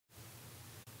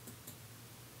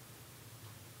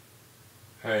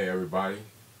Hey everybody,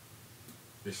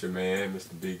 it's your man,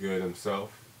 Mr. Be Good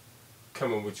himself,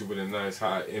 coming with you with a nice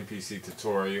hot MPC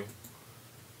tutorial.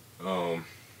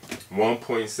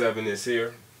 1.7 is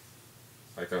here,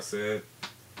 like I said,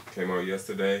 came out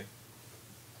yesterday,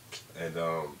 and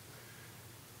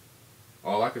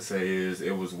all I can say is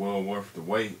it was well worth the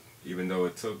wait, even though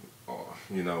it took,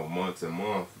 months and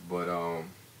months, but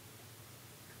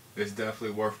it's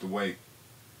definitely worth the wait.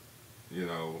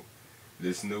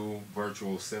 This new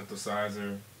virtual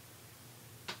synthesizer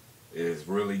is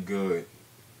really good,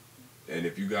 and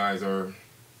if you guys are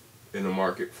in the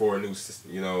market for a new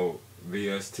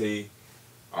VST,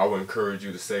 I would encourage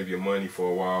you to save your money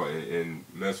for a while and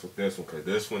mess with this one, because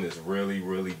this one is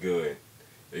really good.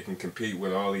 It can compete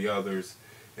with all the others,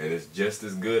 and it's just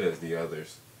as good as the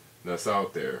others that's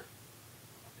out there.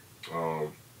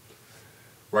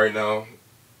 Right now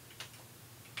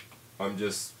I'm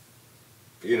just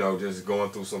going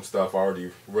through some stuff. I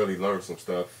already really learned some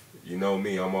stuff. You know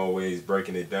me, I'm always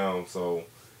breaking it down so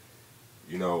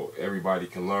everybody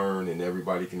can learn and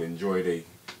everybody can enjoy their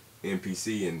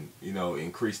MPC and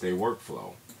increase their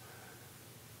workflow.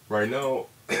 Right now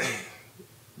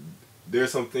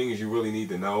there's some things you really need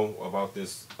to know about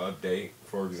this update.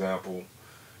 For example,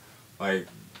 like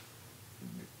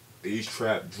these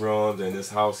trap drums and this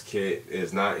house kit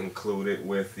is not included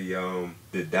with the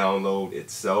download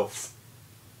itself.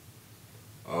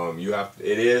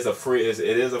 It is a free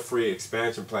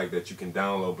expansion pack that you can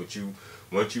download, but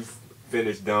once you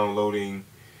finish downloading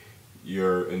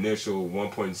your initial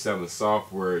 1.7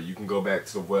 software, you can go back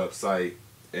to the website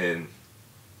and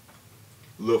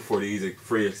look for these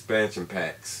free expansion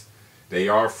packs. They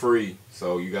are free,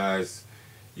 so you guys,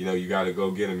 you got to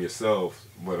go get them yourself.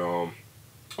 But all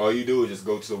you do is just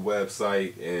go to the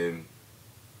website and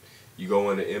you go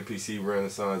into MPC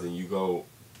Rennasissance, and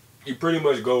you pretty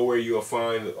much go where you'll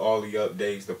find all the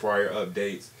updates, the prior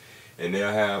updates, and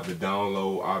they'll have the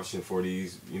download option for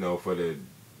these, for the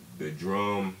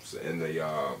drums and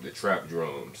the trap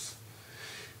drums.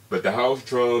 But the house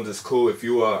drums is cool. If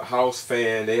you're a house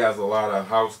fan, they have a lot of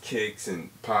house kicks and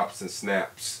pops and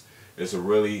snaps. It's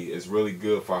really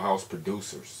good for house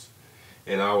producers.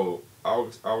 And I'll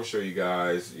show you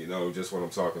guys, just what I'm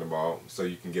talking about, so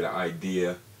you can get an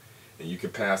idea. And you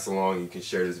can pass along, you can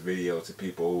share this video to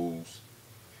people who's,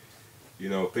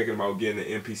 thinking about getting an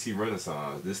MPC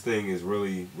Rennasissance. This thing is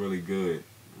really good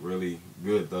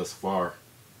thus far.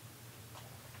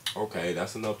 Okay,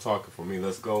 that's enough talking for me.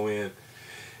 Let's go in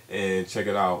and check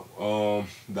it out.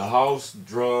 The house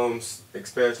drums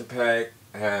expansion pack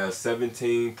has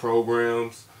 17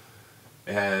 programs.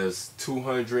 It has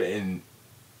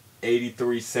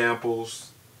 283 samples.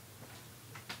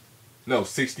 No,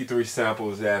 63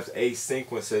 samples. It has 8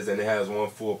 sequences, and it has 1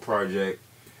 full project,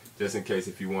 just in case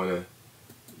if you want to,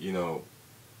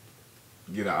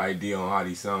 get an idea on how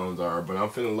these sounds are. But I'm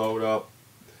finna load up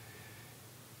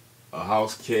a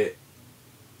house kit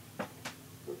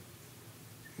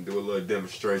and do a little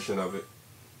demonstration of it.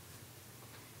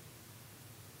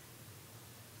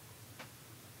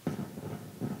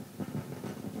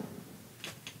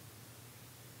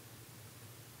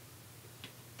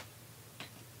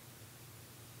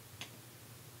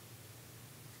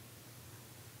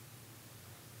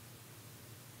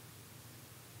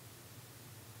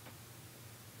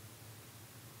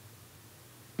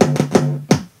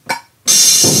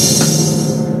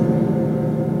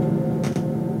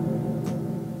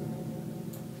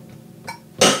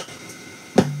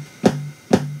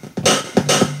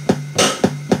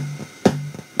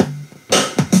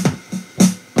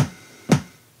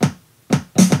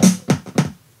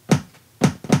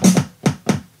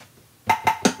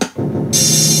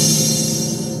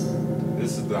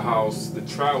 The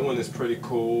trap one is pretty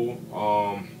cool.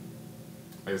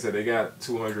 Like I said, they got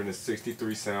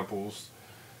 263 samples.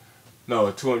 No,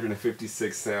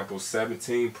 256 samples,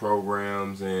 17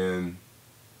 programs, and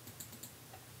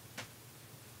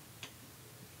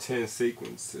 10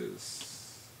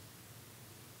 sequences.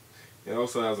 It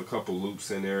also has a couple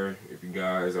loops in there if you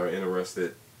guys are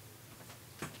interested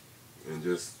in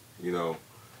just,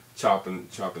 chopping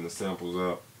the samples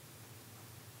up.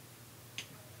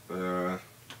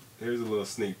 Here's a little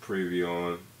sneak preview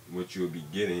on what you'll be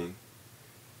getting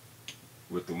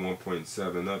with the 1.7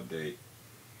 update.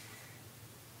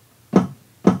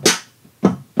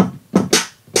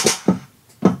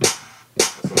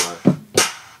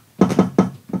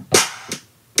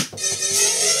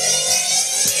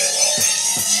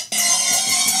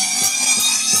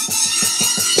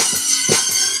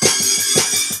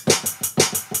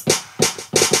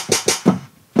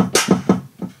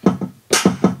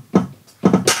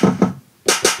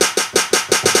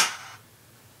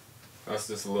 guys,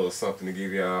 just a little something to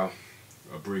give y'all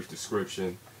a brief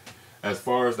description. As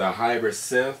far as the hybrid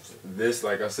synth, this,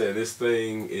 like I said, this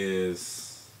thing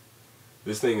is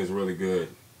really good.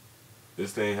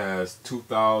 This thing has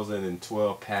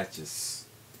 2012 patches,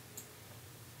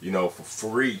 you know, for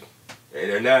free.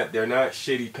 And they're not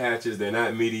shitty patches. They're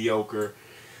not mediocre.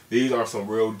 These are some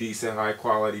real decent, high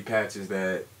quality patches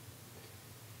that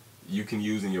you can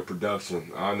use in your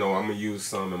production. I know I'm gonna use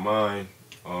some in mine.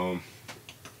 I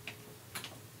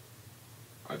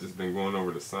just been going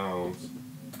over the sounds.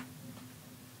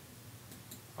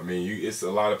 I mean, it's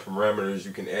a lot of parameters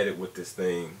you can edit with this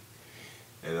thing,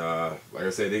 and like I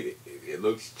said, it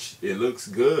looks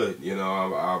good. You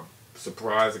know, I'm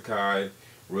surprised Akai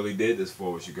really did this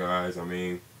for us, you guys. I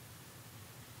mean,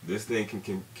 this thing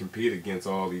can compete against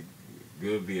all the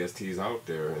good VSTs out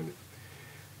there, and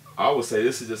I would say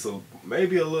this is just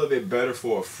maybe a little bit better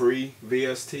for a free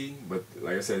VST, but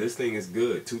like I said, this thing is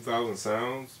good. 2,000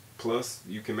 sounds plus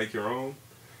you can make your own.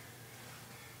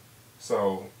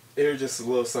 So here's just a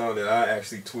little sound that I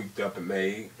actually tweaked up and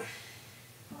made.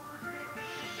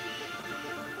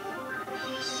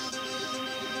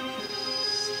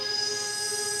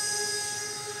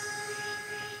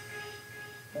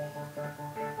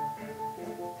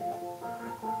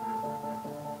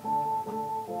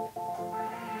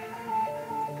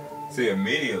 See,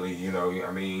 immediately, you know,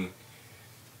 I mean,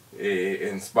 it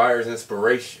inspires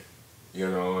inspiration, you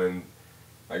know, and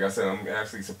like I said, I'm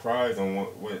actually surprised on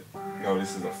what you know,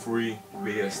 this is a free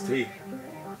VST.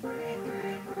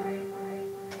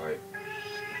 Like,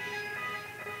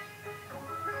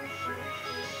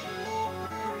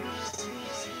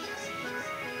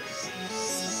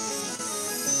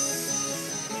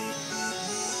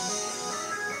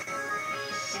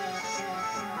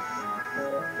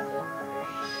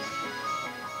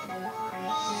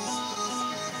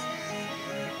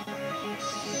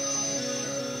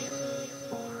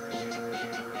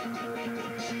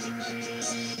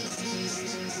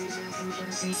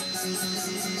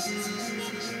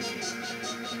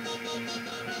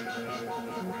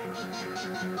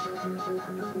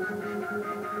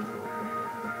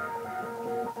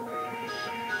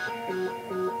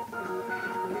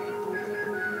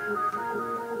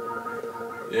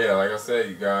 yeah, like I said,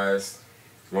 you guys,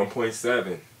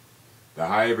 1.7, the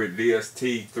hybrid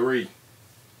VST3.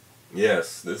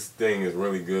 Yes, this thing is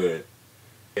really good.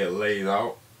 It lays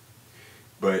out,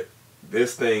 but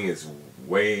this thing is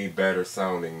way better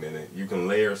sounding than it. You can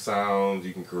layer sounds,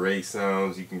 you can create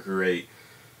sounds, you can create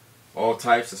all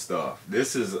types of stuff.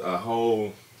 This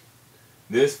VST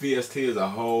is a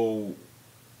whole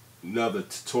nother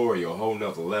tutorial, a whole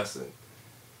nother lesson,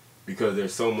 because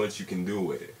there's so much you can do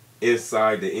with it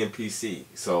inside the MPC.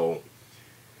 So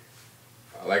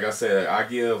like I said, I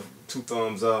give 2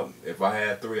 thumbs up. If I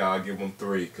had 3, I'll give them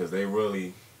 3, because they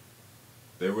really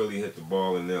hit the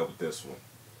ball in there with this one.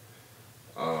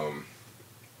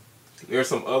 There's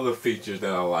some other features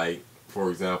that I like.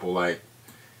 For example, like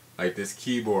this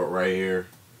keyboard right here.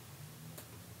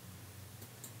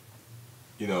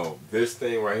 You know, this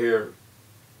thing right here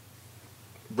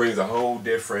brings a whole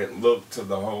different look to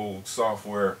the whole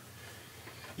software.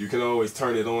 You can always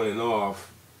turn it on and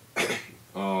off.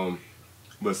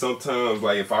 But sometimes,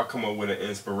 like if I come up with an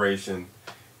inspiration,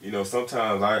 you know,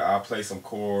 sometimes I play some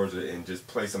chords and just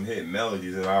play some hit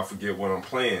melodies and I'll forget what I'm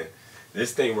playing.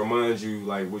 This thing reminds you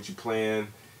like what you playing.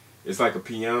 It's like a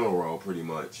piano roll pretty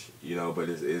much, you know, but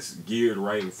it's geared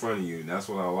right in front of you, and that's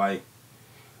what I like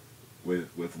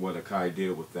with what Akai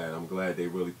did with that. I'm glad they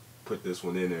really put this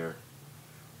one in there.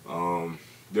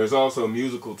 There's also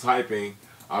musical typing.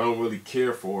 I don't really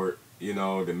care for it, you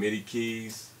know, the MIDI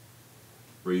keys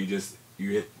where you hit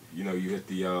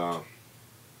the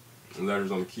letters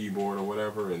on the keyboard or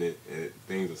whatever, and it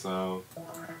things a sound.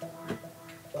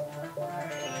 I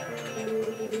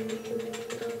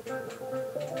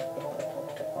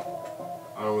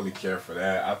don't really care for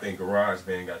that. I think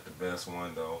GarageBand got the best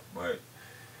one though. But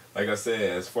like I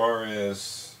said, as far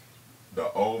as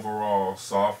the overall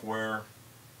software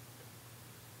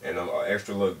and the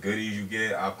extra little goodies you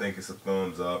get, I think it's a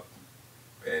thumbs up.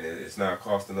 And it's not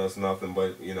costing us nothing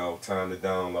but, you know, time to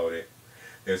download it.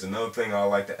 There's another thing I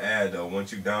like to add though.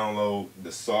 Once you download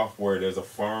the software, there's a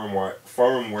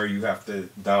firmware you have to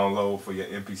download for your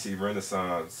MPC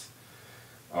Rennasissance.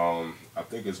 I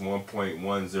think it's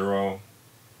 1.10.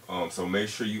 So make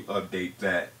sure you update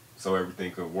that so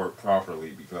everything could work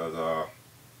properly, because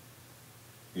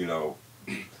you know,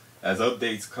 as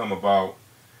updates come about,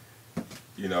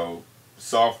 you know,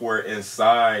 software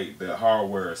inside the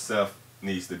hardware itself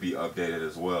needs to be updated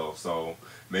as well. So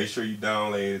make sure you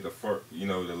download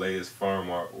the latest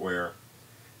firmware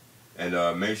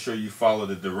And make sure you follow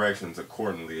the directions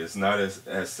accordingly. It's not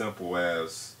as simple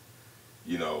as,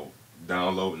 you know,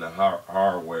 downloading the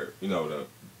hardware, you know,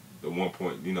 the one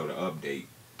point, you know, the update.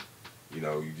 You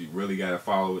know, you really got to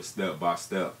follow it step by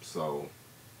step. So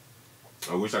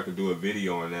I wish I could do a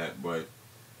video on that, but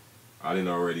I didn't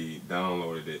already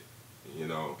downloaded it, you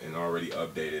know, and already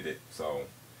updated it. So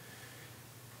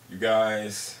you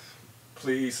guys,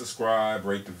 please subscribe,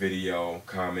 rate the video,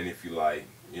 comment if you like.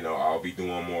 You know, I'll be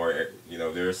doing more. You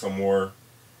know, there's some more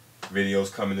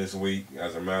videos coming this week.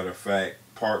 As a matter of fact,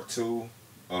 part 2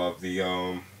 of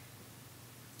the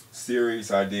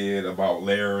series I did about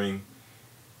layering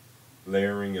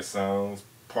your sounds.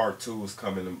 Part 2 is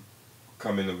coming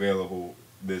available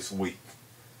this week.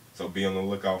 So be on the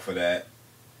lookout for that.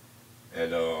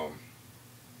 And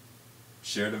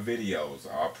share the videos.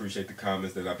 I appreciate the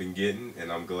comments that I've been getting, and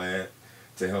I'm glad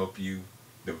to help you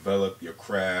develop your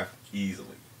craft easily.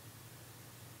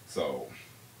 So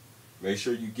make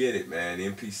sure you get it, man.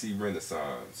 MPC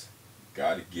Rennasissance.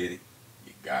 Gotta get it.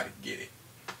 You gotta get it.